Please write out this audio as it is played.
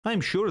I'm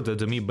sure that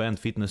the Mi Band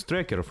fitness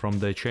tracker from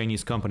the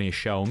Chinese company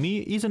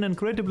Xiaomi is an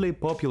incredibly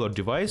popular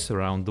device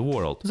around the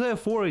world.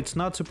 Therefore, it's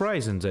not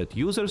surprising that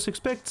users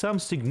expect some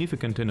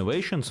significant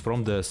innovations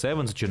from the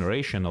 7th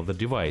generation of the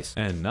device.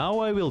 And now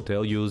I will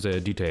tell you the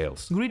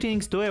details.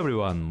 Greetings to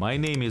everyone, my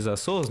name is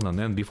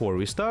Osoznan, and before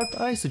we start,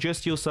 I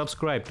suggest you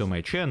subscribe to my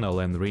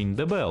channel and ring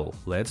the bell.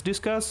 Let's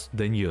discuss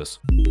the news.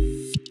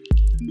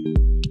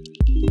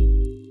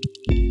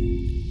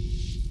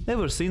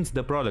 Ever since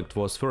the product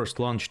was first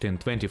launched in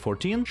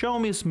 2014,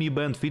 Xiaomi's Mi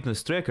Band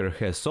fitness tracker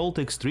has sold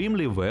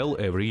extremely well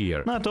every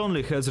year. Not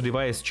only has the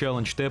device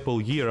challenged Apple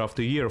year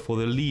after year for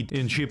the lead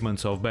in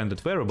shipments of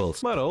banded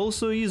wearables, but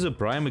also is a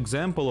prime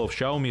example of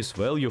Xiaomi's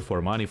value for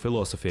money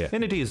philosophy,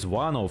 and it is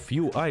one of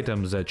few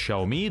items that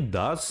Xiaomi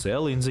does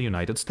sell in the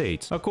United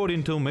States.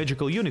 According to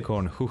Magical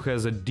Unicorn, who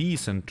has a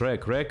decent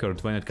track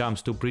record when it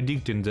comes to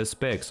predicting the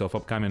specs of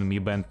upcoming Mi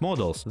Band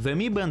models, the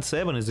Mi Band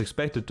 7 is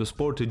expected to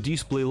sport a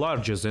display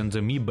larger than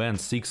the Mi Band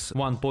 6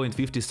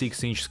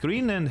 1.56-inch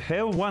screen and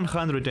have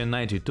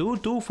 192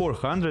 to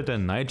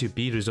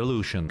 490p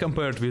resolution,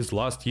 compared with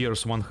last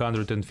year's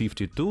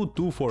 152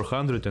 to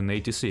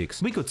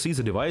 486. We could see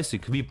the device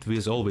equipped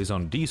with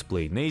always-on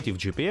display, native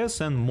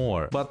GPS and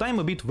more. But I'm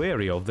a bit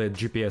wary of that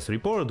GPS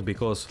report,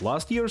 because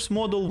last year's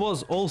model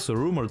was also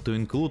rumored to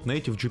include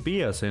native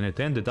GPS and it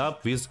ended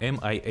up with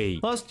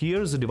MIA. Last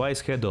year the device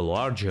had a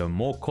larger,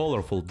 more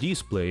colorful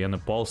display and a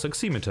pulse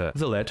oximeter.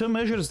 The latter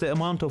measures the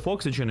amount of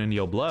oxygen in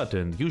your blood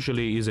and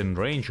usually is in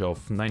range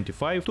of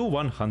 95 to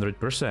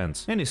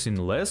 100%. Anything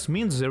less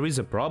means there is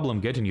a problem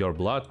getting your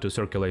blood to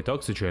circulate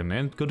oxygen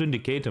and could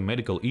indicate a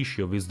medical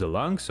issue with the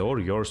lungs or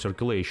your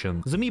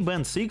circulation. The Mi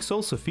Band 6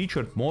 also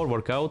featured more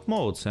workout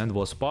modes and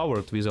was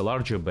powered with a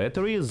larger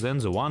battery than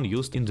the one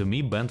used in the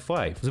Mi Band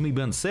 5. The Mi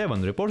Band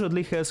 7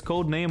 reportedly has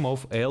codename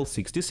of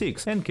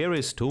L66 and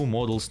carries two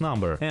models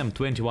number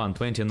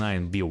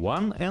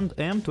M2129B1 and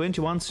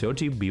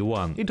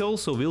M2130B1. It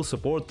also will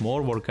support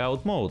more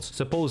workout modes,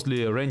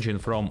 supposedly ranging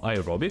from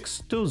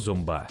aerobics to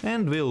Zumba,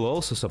 and will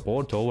also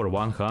support over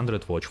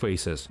 100 watch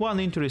faces. One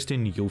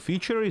interesting new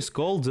feature is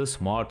called the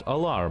Smart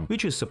Alarm,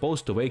 which is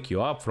supposed to wake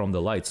you up from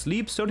the light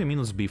sleep 30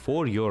 minutes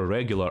before your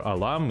regular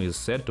alarm is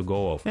set to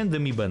go off. And the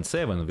Mi Band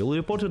 7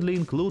 will reportedly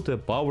include a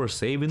power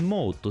saving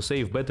mode to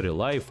save battery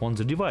life on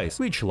the device,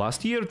 which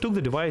last year took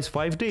the device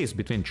 5 days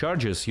between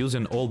charges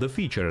using all the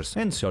features,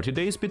 and 30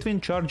 days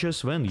between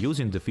charges when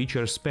using the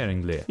features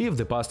sparingly. If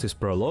the past is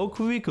prologue,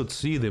 we could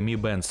see the Mi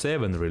Band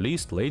 7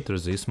 released later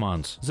this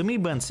month. The Mi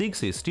Band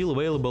 6 is still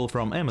available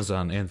from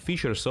Amazon and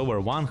features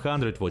over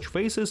 100 watch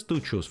faces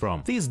to choose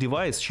from. This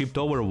device shipped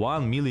over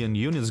 1 million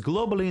units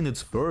globally in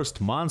its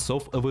first months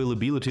of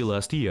availability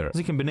last year.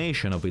 The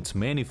combination of its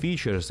many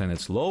features and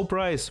its low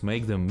price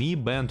make the Mi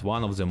Band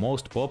one of the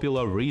most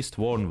popular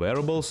wrist-worn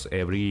wearables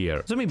every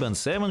year. The Mi Band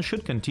 7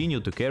 should continue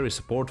to carry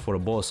support for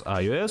both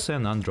iOS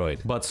and Android,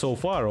 but so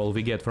far all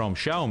we get from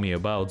Xiaomi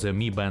about the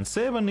Mi Band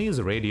 7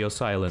 is radio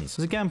silence.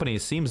 The company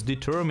seems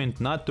determined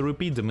not to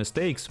repeat the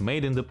mistakes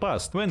made in the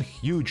past, when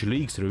huge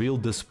leaks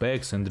revealed the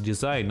specs and the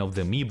design of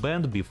the Mi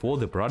Band before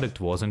the product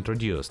was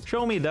introduced.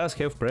 Xiaomi does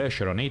have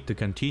pressure on it to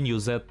continue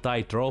that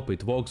tightrope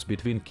it walks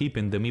between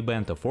keeping the Mi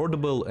Band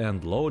affordable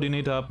and loading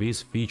it up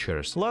with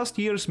features. Last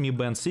year's Mi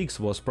Band 6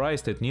 was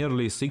priced at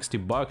nearly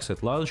 $60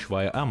 at launch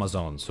via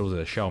Amazon through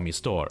the Xiaomi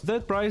store.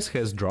 That price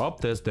has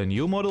dropped as the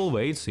new model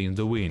waits in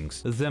the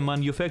wings. The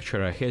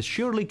manufacturer has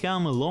surely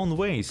come a long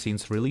way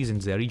since releasing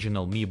the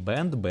original Mi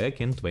Band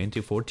back in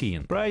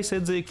 2014. Priced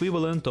at the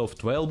equivalent of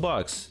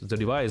 $12, the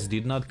device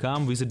did not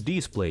come with a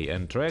display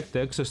and tracked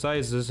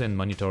exercises and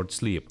monitored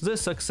sleep. The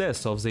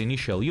success of the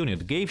initial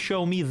unit gave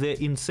Xiaomi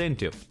the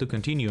incentive to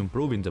continue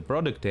improving the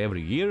product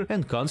every year,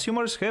 and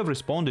consumers have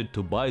responded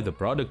to buy the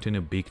product in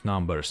big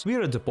numbers.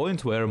 We're at the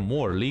point where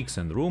more leaks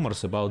and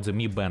rumors about the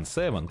Mi Band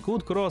 7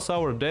 could cross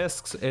our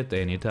desks at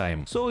any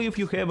time. So if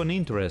you have an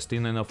interest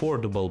in an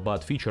affordable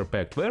but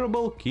feature-packed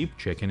wearable, keep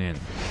checking in.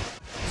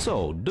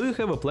 So, do you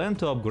have a plan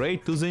to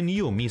upgrade to the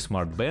new Mi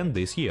Smart Band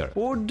this year?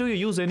 Or do you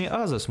use any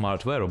other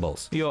smart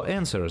wearables? Your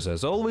answers,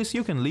 as always,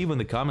 you can leave in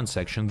the comment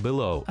section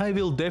below. I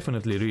will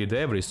definitely read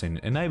everything,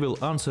 and I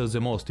will answer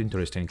the most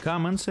interesting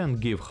comments and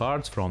give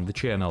hearts from the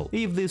channel.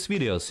 If this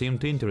video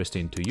seemed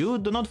interesting to you,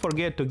 do not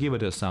forget to give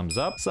it a thumbs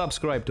up,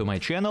 subscribe to my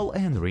channel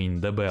and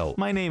ring the bell.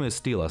 My name is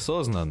still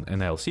Osoznan,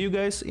 and I'll see you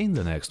guys in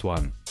the next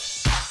one.